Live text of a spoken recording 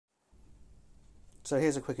So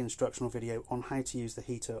here's a quick instructional video on how to use the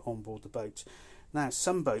heater on board the boat. Now,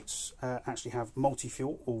 some boats actually have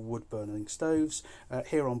multi-fuel or wood burning stoves.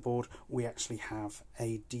 Here on board we actually have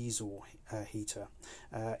a diesel heater.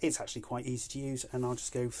 It's actually quite easy to use, and I'll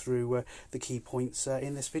just go through the key points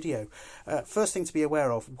in this video. First thing to be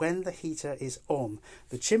aware of: when the heater is on,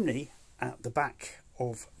 the chimney at the back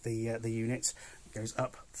of the unit goes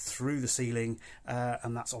up through the ceiling,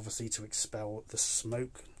 and that's obviously to expel the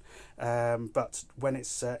smoke. But when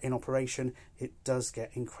it's in operation, it does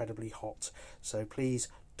get incredibly hot, so please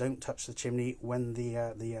don't touch the chimney when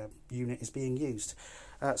the unit is being used.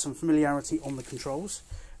 Some familiarity on the controls.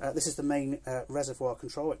 This is the main reservoir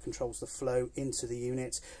control. It controls the flow into the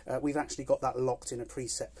unit. We've actually got that locked in a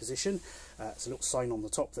preset position. There's a little sign on the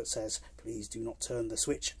top that says, "Please do not turn the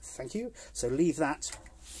switch, thank you." So leave that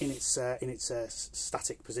in its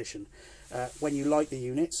static position. When you light the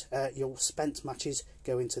unit, your spent matches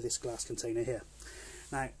go into this glass container here.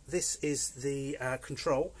 Now, this is the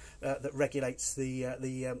control that regulates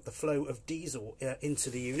the flow of diesel into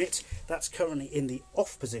the unit. That's currently in the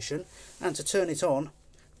off position, and to turn it on,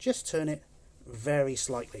 just turn it very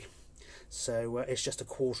slightly. So it's just a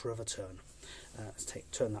quarter of a turn. Let's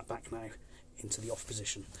turn that back now into the off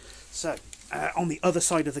position. So on the other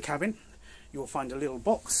side of the cabin, you'll find a little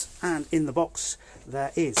box, and in the box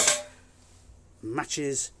there is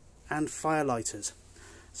matches and fire lighters.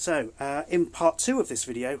 So in part 2 of this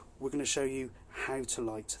video, we're going to show you how to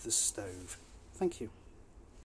light the stove. Thank you.